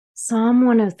Psalm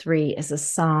 103 is a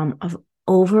psalm of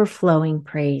overflowing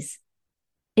praise.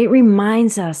 It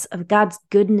reminds us of God's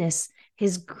goodness,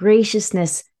 his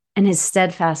graciousness, and his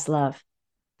steadfast love.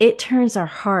 It turns our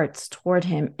hearts toward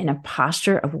him in a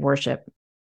posture of worship.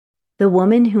 The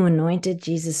woman who anointed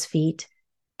Jesus' feet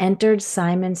entered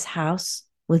Simon's house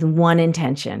with one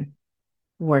intention: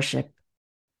 worship.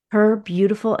 Her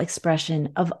beautiful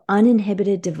expression of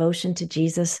uninhibited devotion to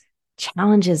Jesus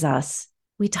challenges us.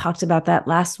 We talked about that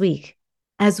last week.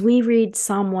 As we read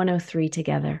Psalm 103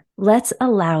 together, let's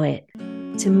allow it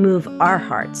to move our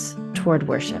hearts toward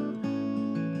worship.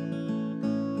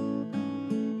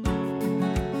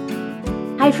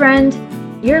 Hi, friend.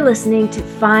 You're listening to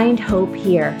Find Hope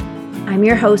Here. I'm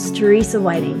your host, Teresa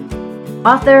Whiting,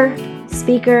 author,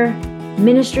 speaker,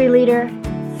 ministry leader,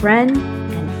 friend,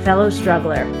 and fellow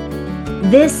struggler.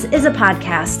 This is a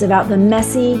podcast about the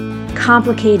messy,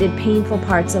 complicated, painful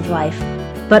parts of life,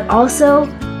 but also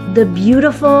the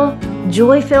beautiful,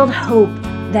 joy-filled hope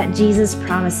that Jesus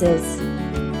promises.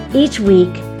 Each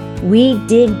week, we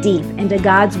dig deep into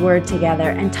God's Word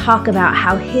together and talk about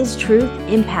how His truth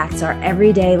impacts our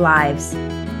everyday lives.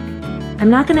 I'm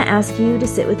not going to ask you to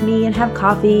sit with me and have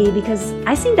coffee because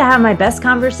I seem to have my best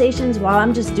conversations while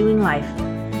I'm just doing life.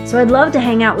 So I'd love to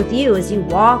hang out with you as you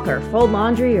walk or fold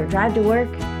laundry or drive to work.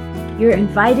 You're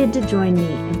invited to join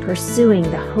me in pursuing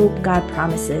the hope God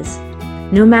promises.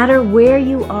 No matter where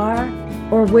you are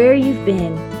or where you've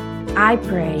been, I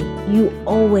pray you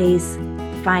always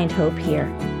find hope here.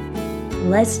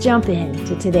 Let's jump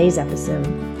into today's episode.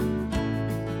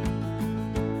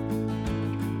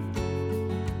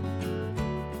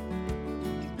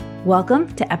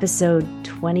 Welcome to episode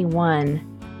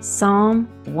 21, Psalm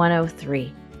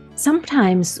 103.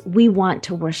 Sometimes we want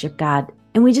to worship God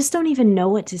and we just don't even know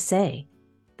what to say.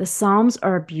 The Psalms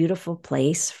are a beautiful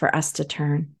place for us to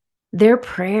turn. They're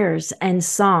prayers and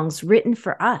songs written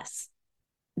for us.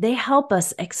 They help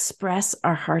us express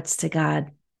our hearts to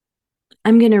God.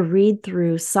 I'm going to read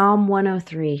through Psalm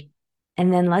 103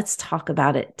 and then let's talk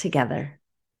about it together.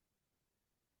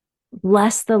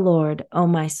 Bless the Lord, O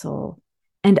my soul,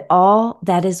 and all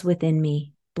that is within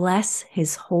me. Bless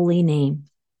his holy name.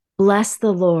 Bless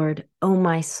the Lord, O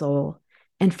my soul,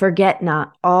 and forget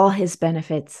not all his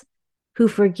benefits, who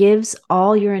forgives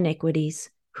all your iniquities,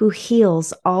 who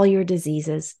heals all your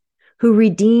diseases, who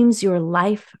redeems your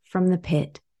life from the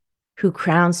pit, who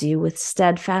crowns you with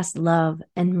steadfast love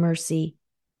and mercy,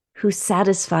 who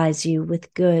satisfies you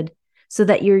with good, so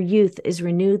that your youth is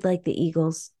renewed like the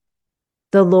eagles.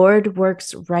 The Lord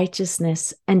works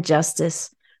righteousness and justice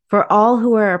for all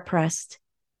who are oppressed.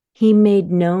 He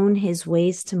made known his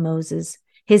ways to Moses,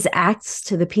 his acts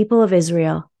to the people of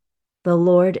Israel. The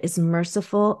Lord is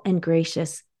merciful and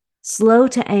gracious, slow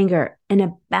to anger and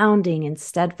abounding in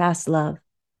steadfast love.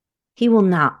 He will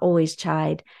not always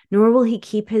chide, nor will he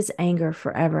keep his anger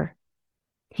forever.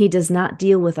 He does not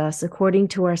deal with us according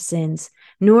to our sins,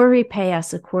 nor repay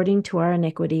us according to our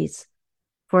iniquities.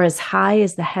 For as high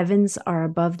as the heavens are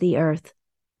above the earth,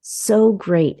 so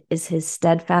great is his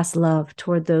steadfast love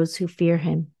toward those who fear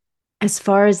him. As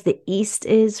far as the east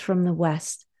is from the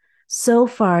west, so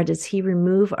far does he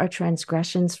remove our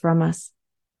transgressions from us.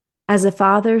 As a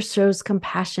father shows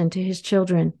compassion to his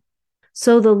children,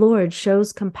 so the Lord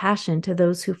shows compassion to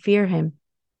those who fear him.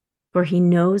 For he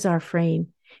knows our frame.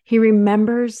 He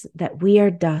remembers that we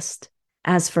are dust.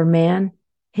 As for man,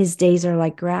 his days are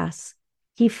like grass.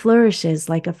 He flourishes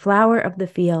like a flower of the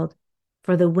field,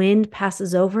 for the wind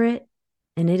passes over it,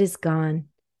 and it is gone,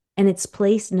 and its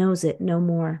place knows it no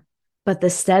more. But the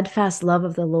steadfast love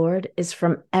of the Lord is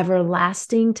from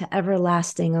everlasting to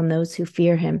everlasting on those who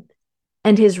fear him,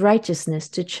 and his righteousness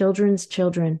to children's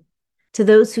children, to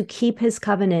those who keep his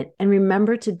covenant and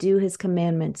remember to do his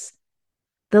commandments.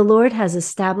 The Lord has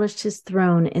established his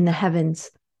throne in the heavens,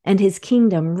 and his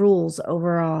kingdom rules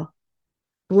over all.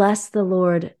 Bless the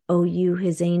Lord, O you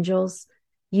his angels,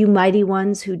 you mighty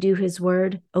ones who do his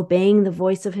word, obeying the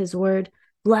voice of his word.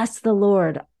 Bless the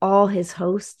Lord, all his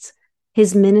hosts,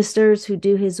 his ministers who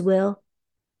do his will.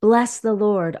 Bless the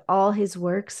Lord, all his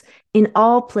works, in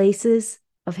all places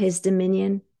of his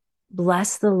dominion.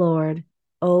 Bless the Lord,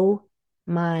 O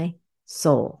my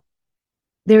soul.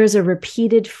 There is a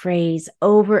repeated phrase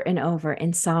over and over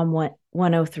in Psalm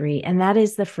 103, and that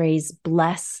is the phrase,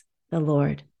 bless the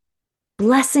Lord.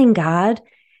 Blessing God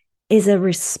is a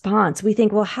response. We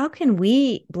think, well, how can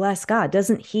we bless God?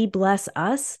 Doesn't he bless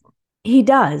us? He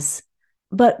does.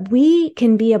 But we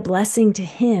can be a blessing to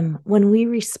him when we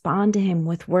respond to him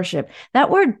with worship. That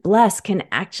word bless can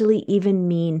actually even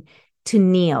mean to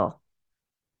kneel.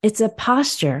 It's a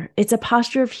posture. It's a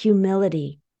posture of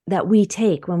humility that we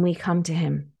take when we come to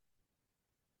him.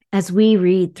 As we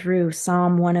read through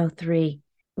Psalm 103,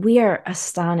 we are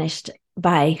astonished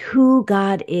by who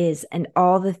God is and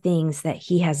all the things that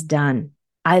he has done.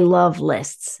 I love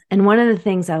lists. And one of the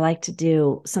things I like to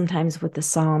do sometimes with the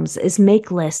Psalms is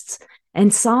make lists.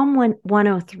 And Psalm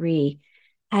 103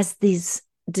 has these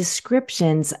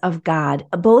descriptions of God,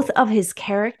 both of his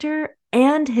character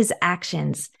and his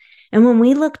actions. And when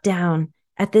we look down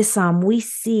at this psalm, we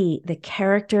see the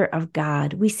character of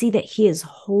God. We see that he is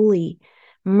holy,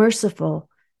 merciful,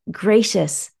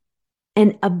 gracious,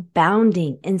 and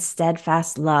abounding in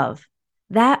steadfast love.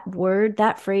 That word,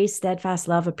 that phrase, steadfast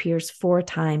love, appears 4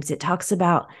 times. It talks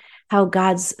about how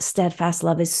God's steadfast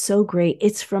love is so great.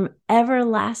 It's from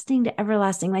everlasting to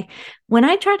everlasting. Like when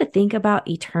I try to think about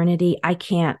eternity, I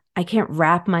can't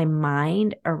wrap my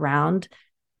mind around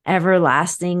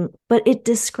everlasting, but it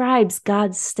describes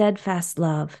God's steadfast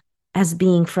love as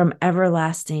being from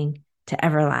everlasting to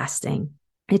everlasting.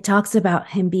 It talks about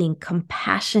him being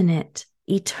compassionate,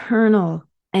 eternal,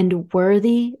 and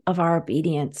worthy of our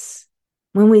obedience.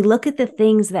 When we look at the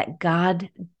things that God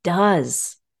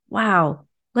does, wow,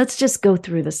 let's just go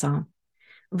through the psalm.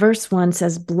 Verse 1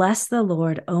 says, "Bless the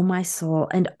Lord, O my soul,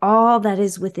 and all that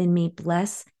is within me,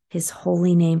 bless his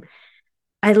holy name."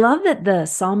 I love that the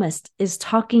psalmist is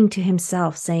talking to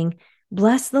himself, saying,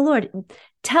 "Bless the Lord."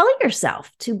 Tell yourself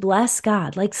to bless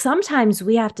God. Like sometimes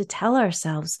we have to tell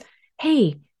ourselves,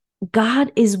 hey,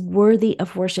 God is worthy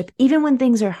of worship. Even when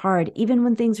things are hard, even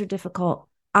when things are difficult,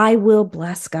 I will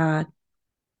bless God.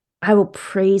 I will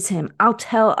praise him. I'll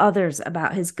tell others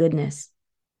about his goodness.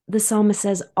 The psalmist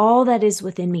says, all that is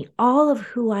within me, all of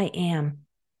who I am,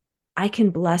 I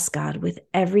can bless God with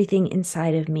everything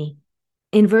inside of me.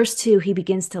 In verse 2, he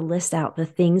begins to list out the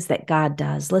things that God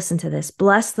does. Listen to this.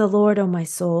 "Bless the Lord, O my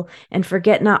soul, and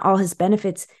forget not all his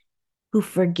benefits, who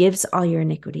forgives all your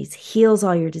iniquities, heals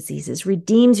all your diseases,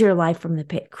 redeems your life from the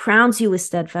pit, crowns you with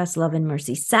steadfast love and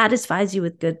mercy, satisfies you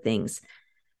with good things."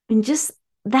 And just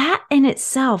that in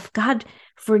itself, God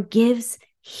forgives,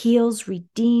 heals,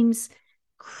 redeems,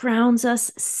 crowns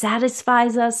us,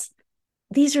 satisfies us.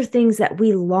 These are things that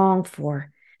we long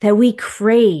for, that we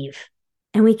crave,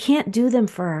 and we can't do them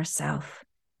for ourselves.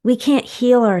 We can't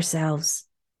heal ourselves.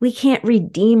 We can't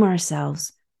redeem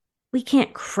ourselves. We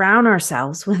can't crown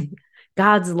ourselves with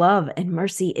God's love and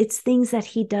mercy. It's things that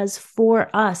he does for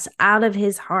us out of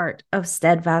his heart of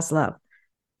steadfast love.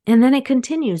 And then it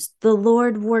continues, "The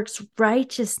Lord works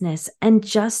righteousness and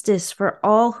justice for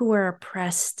all who are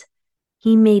oppressed.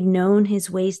 He made known his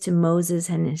ways to Moses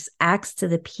and his acts to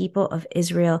the people of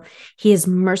Israel. He is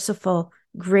merciful,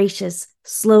 gracious,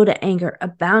 slow to anger,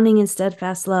 abounding in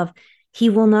steadfast love. He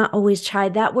will not always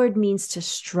chide." That word means to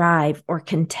strive or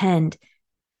contend.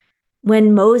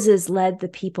 When Moses led the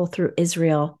people through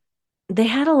Israel, they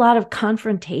had a lot of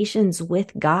confrontations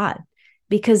with God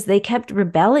because they kept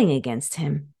rebelling against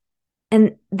him.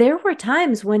 And there were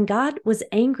times when God was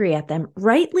angry at them,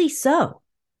 rightly so.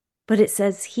 But it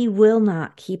says he will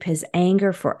not keep his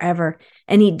anger forever,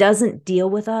 and he doesn't deal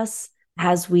with us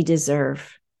as we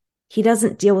deserve. He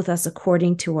doesn't deal with us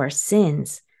according to our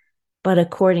sins, but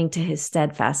according to his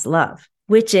steadfast love,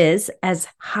 which is as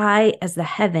high as the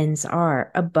heavens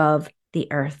are above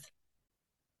the earth.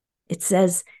 It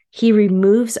says he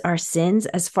removes our sins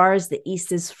as far as the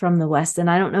east is from the west. And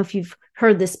I don't know if you've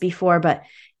heard this before, but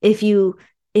if you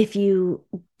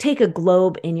take a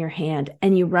globe in your hand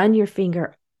and you run your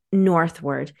finger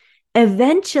northward,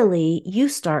 eventually you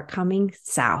start coming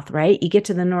south, right? You get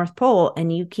to the North Pole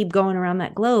and you keep going around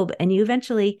that globe and you're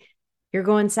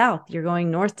going south. You're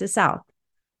going north to south.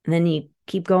 And then you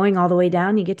keep going all the way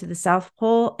down. You get to the South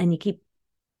Pole and you keep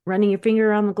running your finger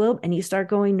around the globe and you start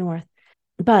going north.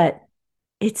 But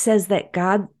it says that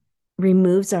God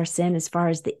removes our sin as far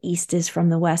as the east is from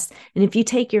the west. And if you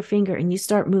take your finger and you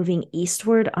start moving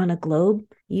eastward on a globe,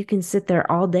 you can sit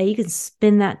there all day. You can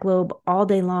spin that globe all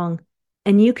day long,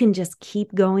 and you can just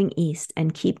keep going east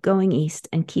and keep going east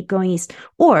and keep going east.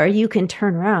 Or you can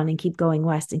turn around and keep going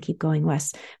west and keep going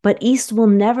west. But east will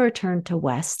never turn to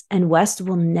west, and west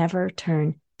will never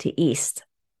turn to east.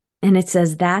 And it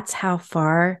says that's how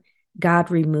far God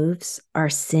removes our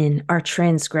sin, our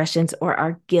transgressions, or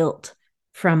our guilt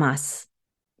from us.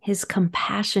 His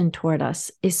compassion toward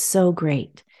us is so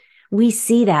great. We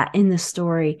see that in the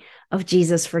story of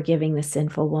Jesus forgiving the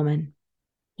sinful woman.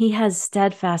 He has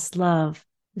steadfast love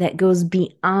that goes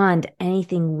beyond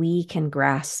anything we can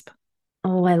grasp.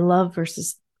 Oh, I love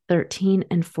verses 13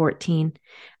 and 14.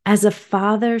 "As a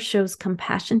father shows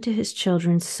compassion to his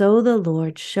children, so the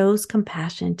Lord shows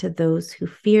compassion to those who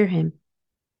fear him.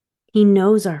 He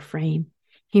knows our frame.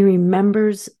 He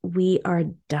remembers we are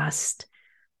dust."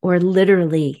 Or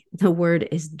literally, the word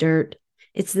is dirt.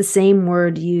 It's the same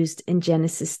word used in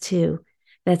Genesis 2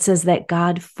 that says that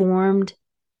God formed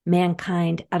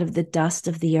mankind out of the dust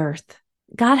of the earth.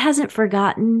 God hasn't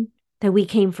forgotten that we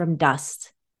came from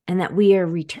dust and that we are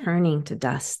returning to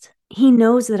dust. He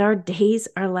knows that our days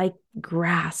are like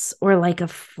grass or like a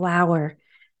flower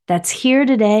that's here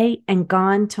today and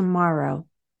gone tomorrow.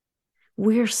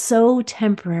 We're so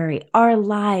temporary. Our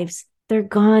lives, they're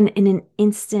gone in an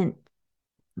instant.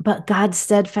 But God's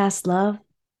steadfast love,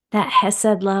 that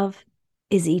Hesed love,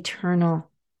 is eternal.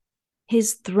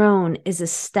 His throne is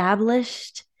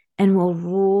established and will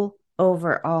rule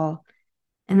over all.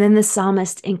 And then the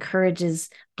psalmist encourages,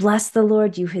 bless the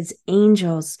Lord, you his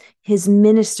angels, his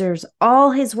ministers,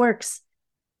 all his works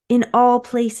in all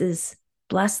places.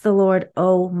 Bless the Lord,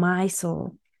 O my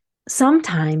soul.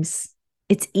 Sometimes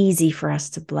it's easy for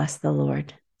us to bless the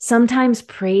Lord. Sometimes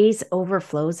praise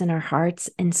overflows in our hearts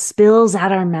and spills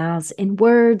out our mouths in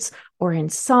words or in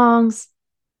songs.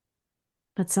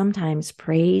 But sometimes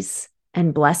praise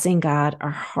and blessing God are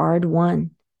hard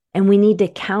won, and we need to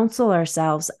counsel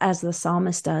ourselves as the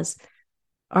psalmist does.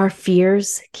 Our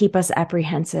fears keep us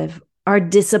apprehensive. Our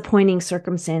disappointing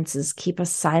circumstances keep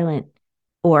us silent,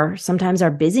 or sometimes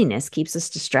our busyness keeps us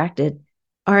distracted.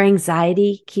 Our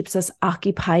anxiety keeps us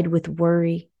occupied with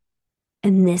worry.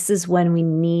 And this is when we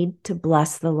need to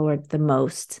bless the Lord the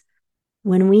most.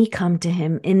 When we come to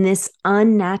him in this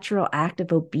unnatural act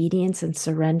of obedience and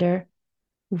surrender,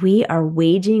 we are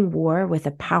waging war with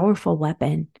a powerful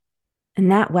weapon,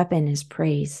 and that weapon is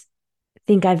praise. I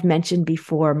think I've mentioned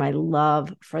before my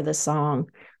love for the song,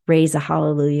 Raise a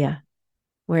Hallelujah,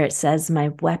 where it says, my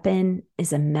weapon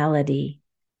is a melody.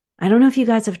 I don't know if you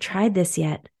guys have tried this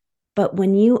yet, but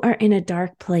when you are in a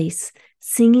dark place,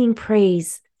 singing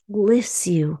praise lifts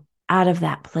you out of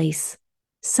that place.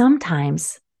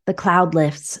 Sometimes the cloud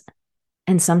lifts,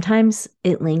 and sometimes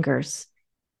it lingers.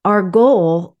 Our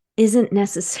goal isn't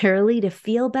necessarily to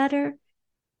feel better,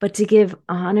 but to give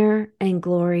honor and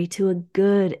glory to a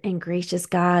good and gracious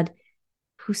God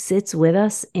who sits with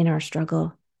us in our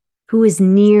struggle, who is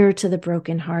near to the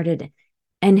brokenhearted,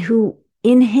 and who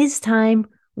in his time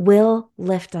will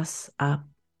lift us up.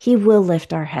 He will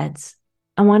lift our heads.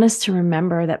 I want us to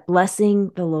remember that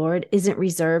blessing the Lord isn't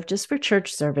reserved just for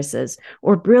church services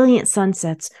or brilliant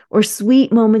sunsets or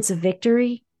sweet moments of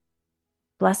victory.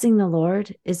 Blessing the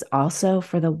Lord is also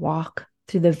for the walk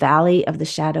through the valley of the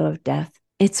shadow of death.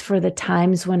 It's for the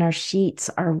times when our sheets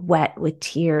are wet with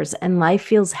tears and life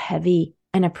feels heavy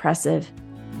and oppressive.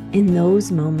 In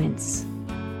those moments,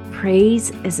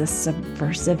 praise is a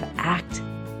subversive act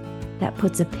that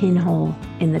puts a pinhole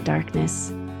in the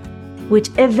darkness, which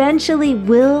eventually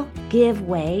will give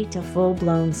way to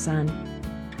full-blown sun,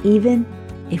 even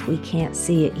if we can't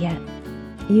see it yet.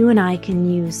 You and I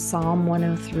can use Psalm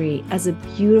 103 as a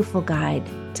beautiful guide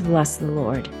to bless the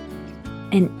Lord.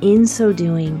 And in so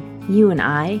doing, you and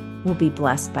I will be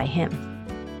blessed by him.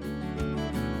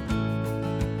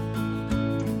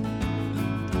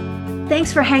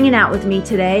 Thanks for hanging out with me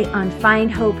today on Find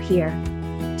Hope Here.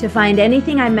 To find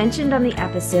anything I mentioned on the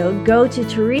episode, go to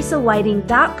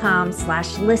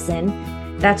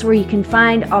teresawhiting.com/listen. That's where you can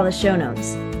find all the show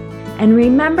notes. And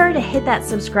remember to hit that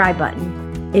subscribe button.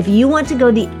 If you want to go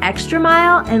the extra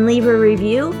mile and leave a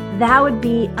review, that would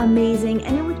be amazing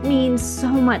and it would mean so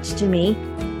much to me.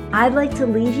 I'd like to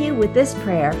leave you with this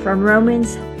prayer from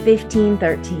Romans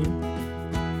 15:13.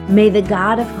 May the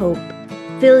God of hope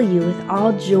fill you with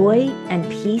all joy and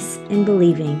peace in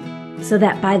believing, so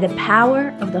that by the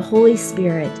power of the Holy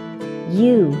Spirit,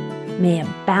 you may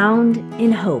abound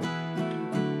in hope